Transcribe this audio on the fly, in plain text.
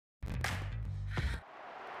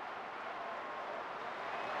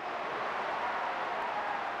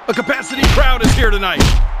A capacity crowd is here tonight.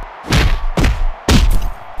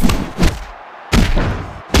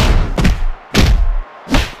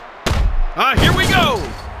 Here we go.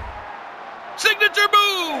 Signature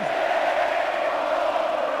move.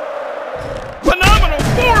 Phenomenal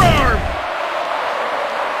forearm.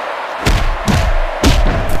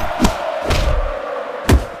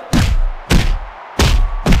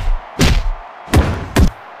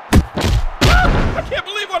 I can't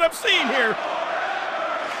believe what I'm seeing here.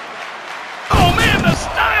 Oh man, the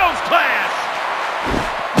Styles Clash.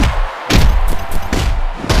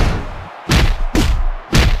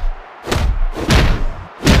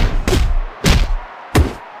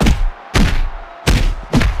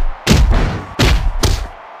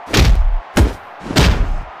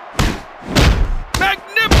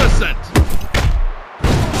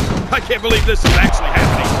 I can't believe this is actually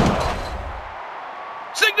happening.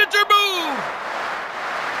 Signature move!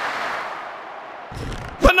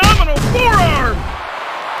 Phenomenal forearm!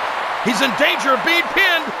 He's in danger of being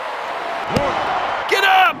pinned. Get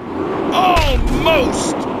up!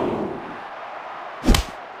 Almost!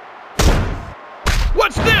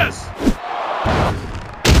 What's this?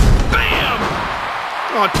 Bam!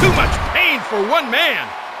 Oh, too much pain for one man.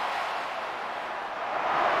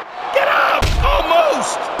 Get up!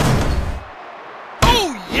 Almost!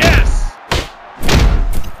 Oh, yes!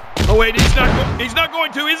 Oh, wait, he's not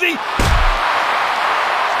going to, is he? He's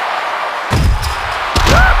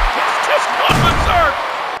just caught berserk!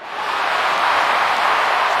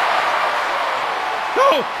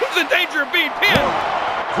 Oh, he's in danger of being pinned!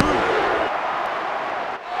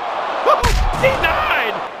 Oh,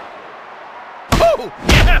 denied! Oh,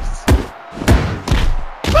 yes!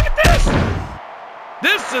 Look at this!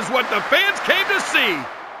 This is what the fans came to see!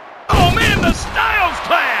 Oh man, the Styles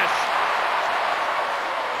Clash!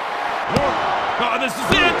 Oh, this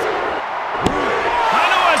is it!